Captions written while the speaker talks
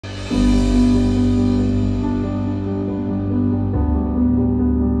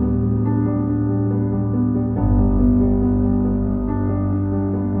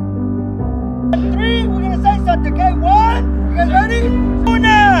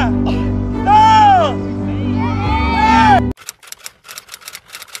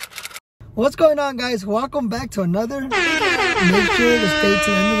going on, guys? Welcome back to another. Make sure to stay to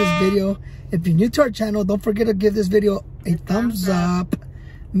the end of this video. If you're new to our channel, don't forget to give this video a thumbs up.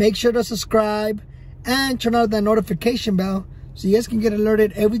 Make sure to subscribe and turn on that notification bell so you guys can get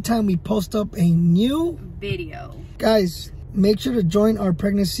alerted every time we post up a new video. Guys, make sure to join our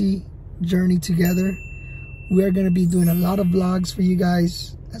pregnancy journey together. We are going to be doing a lot of vlogs for you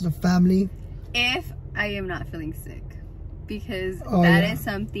guys as a family. If I am not feeling sick, because that is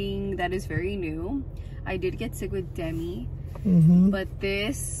something that is very new. I did get sick with Demi, but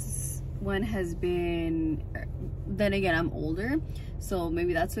this one has been, then again, I'm older, so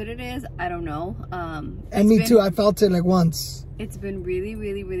maybe that's what it is. I don't know. And me too. I felt it like once. It's been really,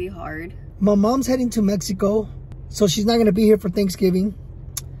 really, really hard. My mom's heading to Mexico, so she's not going to be here for Thanksgiving.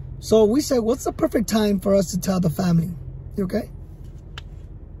 So we said, what's the perfect time for us to tell the family? You okay?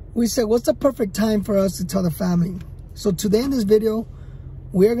 We said, what's the perfect time for us to tell the family? So today in this video,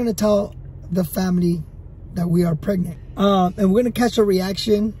 we are going to tell the family that we are pregnant. And we're going to catch a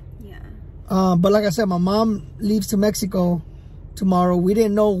reaction. Yeah. But like I said, my mom leaves to Mexico tomorrow. We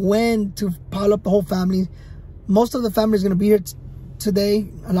didn't know when to pile up the whole family. Most of the family is going to be here today.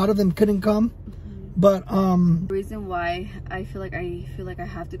 A lot of them couldn't come. But the reason why I feel like I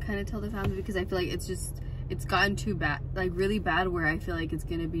have to kind of tell the family, because I feel like it's gotten too bad, like really bad, where I feel like it's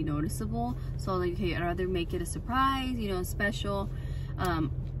gonna be noticeable. So like, hey, I'd rather make it a surprise, you know, special.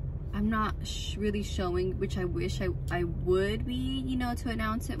 I'm not really showing, which I wish I would be, you know, to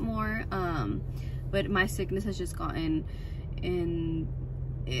announce it more. But my sickness has just gotten in.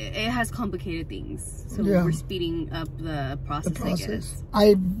 It has complicated things, so we're speeding up the process. I guess.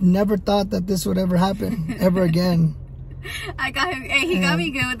 I never thought that this would ever happen ever again. I got him. Hey, he got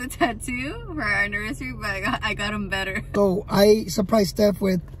me good with the tattoo for our anniversary, but I got him better. So I surprised Steph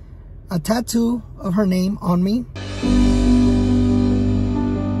with a tattoo of her name on me.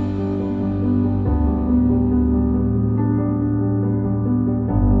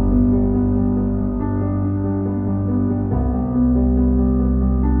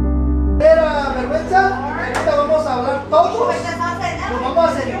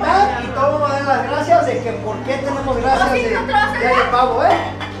 ¿Por qué tenemos gracias de día del pavo,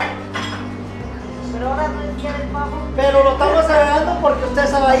 Pero ahora no es día del pavo. Pero lo estamos celebrando porque usted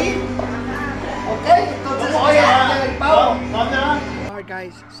estaba ahí. Ok, entonces hoy es día del pavo. Alright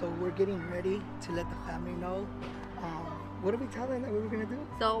guys, so we're getting ready to let the family know. What are we telling them that we were going to do?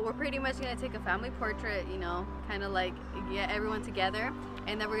 So we're pretty much going to take a family portrait, you know, kind of like get everyone together.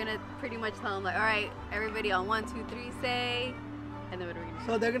 And then we're going to pretty much tell them like, alright, everybody on 1, 2, 3 say. And then what are we gonna do?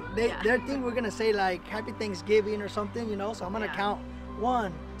 So they're thinking we're gonna say like Happy Thanksgiving or something, you know. So I'm gonna count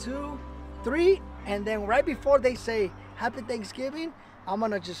 1, 2, 3, and then right before they say Happy Thanksgiving, I'm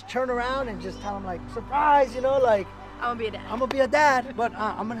gonna just turn around and just tell them like surprise, you know, like I'm gonna be a dad. I'm gonna be a dad, but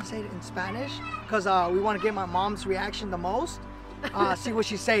I'm gonna say it in Spanish because we want to get my mom's reaction the most. See what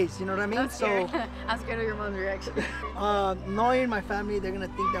she says, you know what I mean? I'm scared. I'm scared of your mom's reaction. Knowing my family, they're gonna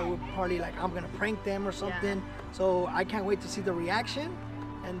think that we're probably like I'm gonna prank them or something. Yeah. So I can't wait to see the reaction.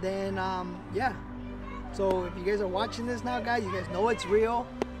 And then yeah. So if you guys are watching this now, guys, you guys know it's real.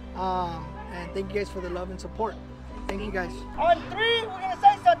 And thank you guys for the love and support. Thank you guys. On 3, we're gonna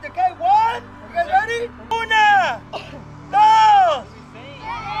say something, okay? 1, you guys ready? 1, 2, 3.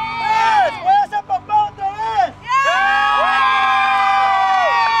 Where's up above the rest?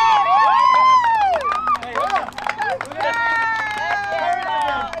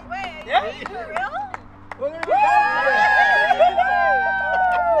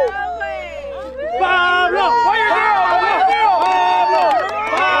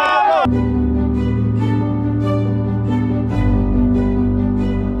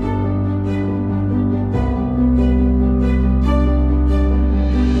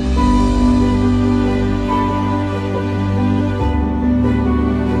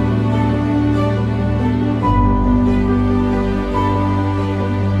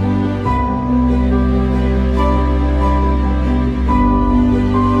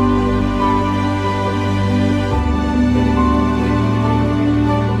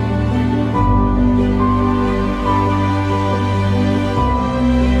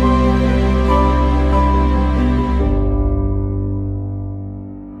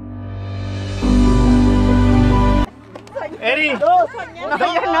 Eddie. No,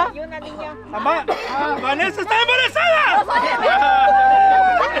 yo no. Y una niña. Mamá, Vanessa está embarazada.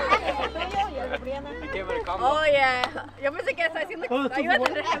 Oh yeah. Yo pensé que estaba haciendo iba a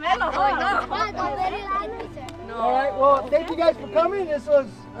tener gemelos. Oh no. All right. Well, thank you guys for coming. This was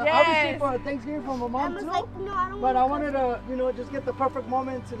obviously for Thanksgiving for my mom too. Like, no, I don't But I wanted to, you know, just get the perfect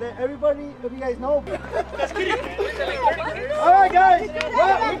moment to let everybody, if you guys know. All right, guys.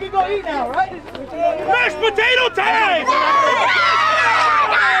 Well, we can go eat now, right? Mashed potato time!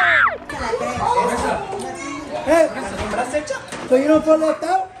 Hey, so you don't feel left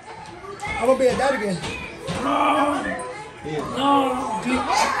out? I'm gonna be a dad again.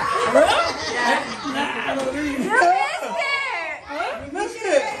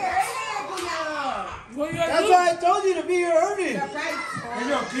 That's why I told you to be here early.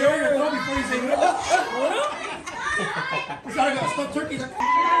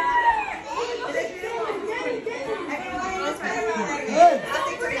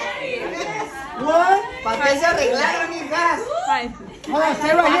 What? Fine. Hold on,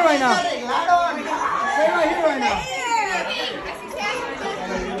 stay right here right now. Stay right here right now.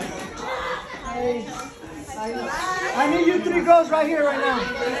 I need you three girls right here right now.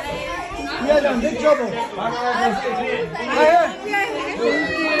 You guys are in big trouble. Right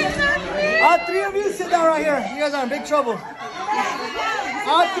here. All three of you sit down right here. You guys are in big trouble.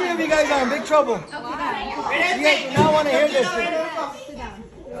 All three of you guys are in big trouble. You guys do not want to hear this shit.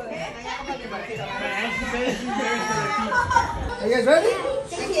 Are you guys ready?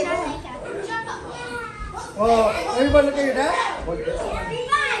 Well, everybody look at your dad.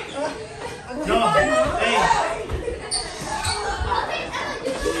 No, hey.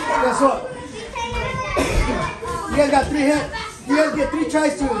 Guess what? You guys got 3 hits. You guys get 3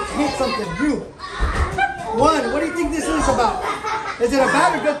 tries to hit something. You. 1. What do you think this is about? Is it a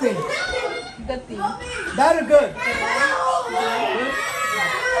bad or good thing? Good thing. Bad or good?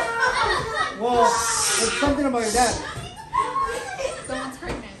 Well, it's something about your dad. Someone's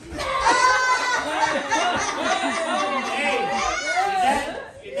pregnant.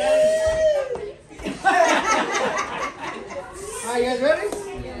 Alright, you guys ready?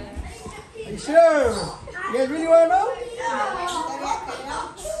 Are you sure? You guys really want to know?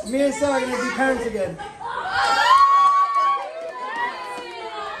 Me and Sarah are going to be parents again.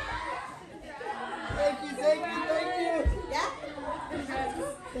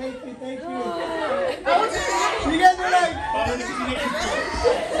 Thank you. Thank you. You guys are like,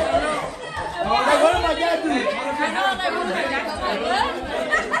 what am I doing?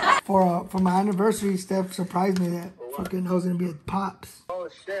 For my anniversary, Steph surprised me that fucking I was gonna be at Pops. Oh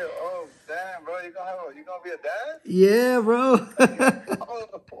shit! Oh damn, bro, you gonna be a dad? Yeah, bro.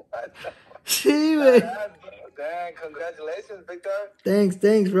 Oh, what? Gee, man. Damn, congratulations, Victor. Thanks,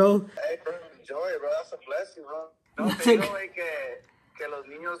 bro. Hey, bro, enjoy it, bro. That's a blessing, bro. No, te Take- digo, güey, que los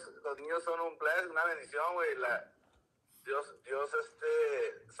niños son un blessing, una bendición, güey. Dios,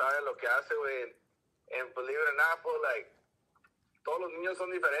 sabe lo que hace, güey. And believe it or not, bro, like, todos los niños son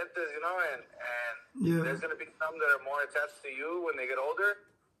diferentes, you know, and Yeah. there's going to be some that are more attached to you when they get older.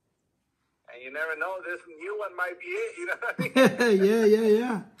 And you never know, this new one might be it, you know what I mean?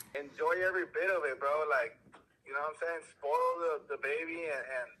 yeah. Enjoy every bit of it, bro. Like, you know what I'm saying? Spoil the baby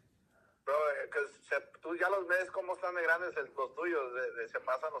and bro, because tú ya los ves cómo están de grandes los tuyos, se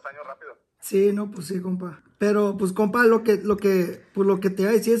pasan los años rápido. Sí, no, pues sí, compa. Pero, pues, compa, lo que te iba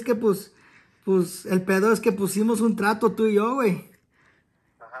a decir es que, pues, el pedo es que pusimos un trato tú y yo, güey.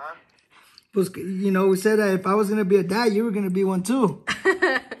 Ajá. Pues, you know, we said that if I was gonna be a dad, you were gonna be one too.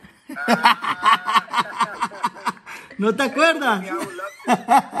 ¿No te acuerdas?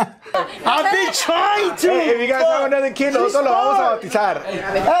 I've been trying to. Hey, if you guys have another kid, nosotros lo vamos a bautizar.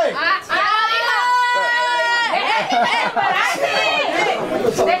 Hey.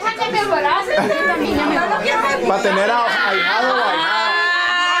 Déjate que embaraces. Para tener ahijado o ahijada.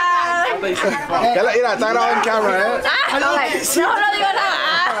 Mira, está grabado en cámara, ¿eh? No digo nada.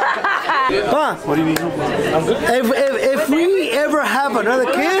 What do you mean? If we ever have another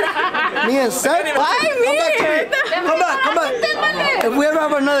kid, me and Seth. Why me? Come back. If we ever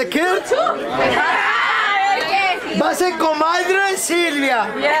have another kid, va a ser comadre Silvia.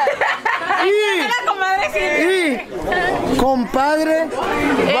 Y compadre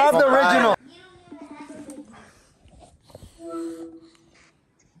Bob the Original.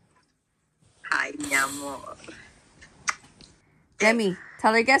 Ay, mi amor. Demi,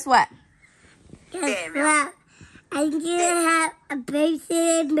 tell her, guess what? Guess what? I'm gonna have a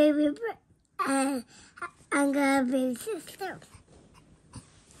babysitter, maybe I'm gonna have a baby sister.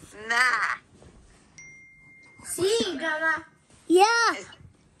 Nah. Sí, mamá. Yeah.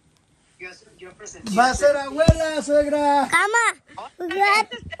 Va a ser abuela, suegra. Mama, we're gonna have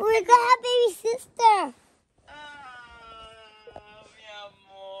baby sister.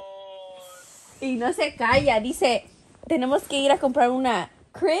 Y no se calla, dice, tenemos que ir a comprar una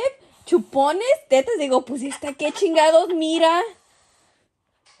crib, chupones, tetas. Digo, pues esta qué chingados, mira.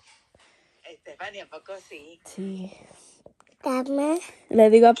 Fanny, ¿a poco sí? Sí. Dame. Le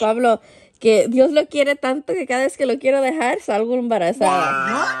digo a Pablo que Dios lo quiere tanto que cada vez que lo quiero dejar salgo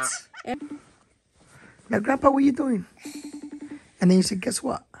embarazada. What? Now, Grandpa, what are you doing? And then you said, guess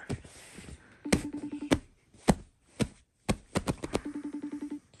what?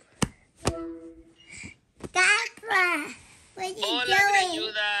 Grandpa, what are you Hola, doing?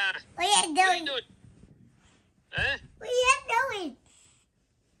 Greñuda. What are you What are you doing? doing? ¿Eh? What are you doing?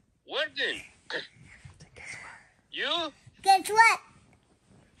 Working. You? Guess what?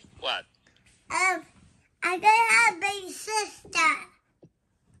 What? I'm gonna have a baby sister.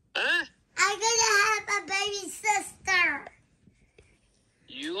 Huh? I'm gonna have a baby sister.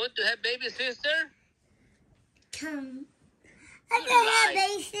 You want to have baby sister? I'm You gonna have a lie.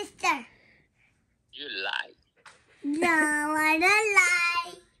 baby sister. You lie. No, I don't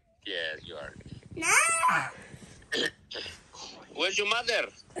lie. Yes, you are. No. Where's your mother?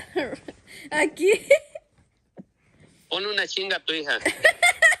 Aquí. Pon una chinga a tu hija.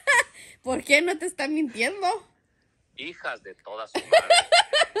 ¿Por qué no te está mintiendo? Hijas de toda su madre.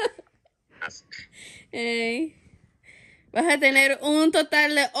 Ey. Vas a tener un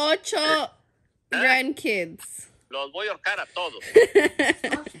total de 8 grandkids. Los voy a ahorcar a todos.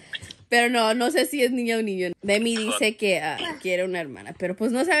 Pero no sé si es niña o niño. Demi dice que quiere una hermana, pero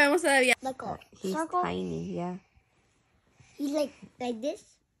pues no sabemos todavía. Like a He's circle. tiny, yeah. He's like this,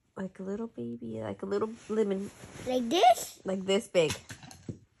 Like a little baby, like a little lemon, like this, like this big.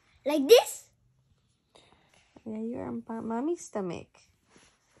 like this. Yeah, you're on mommy's stomach.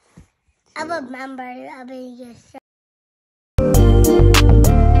 I remember I've been just.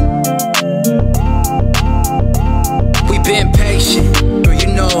 We been patient, girl, you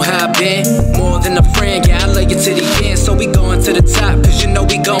know how I been. More than a friend, yeah, I love you to the end. So we going to the top, cause you know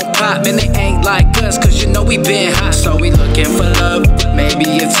we gon' pop. Man, they ain't like us, cause you know we been hot. So we looking for love, maybe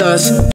it's us.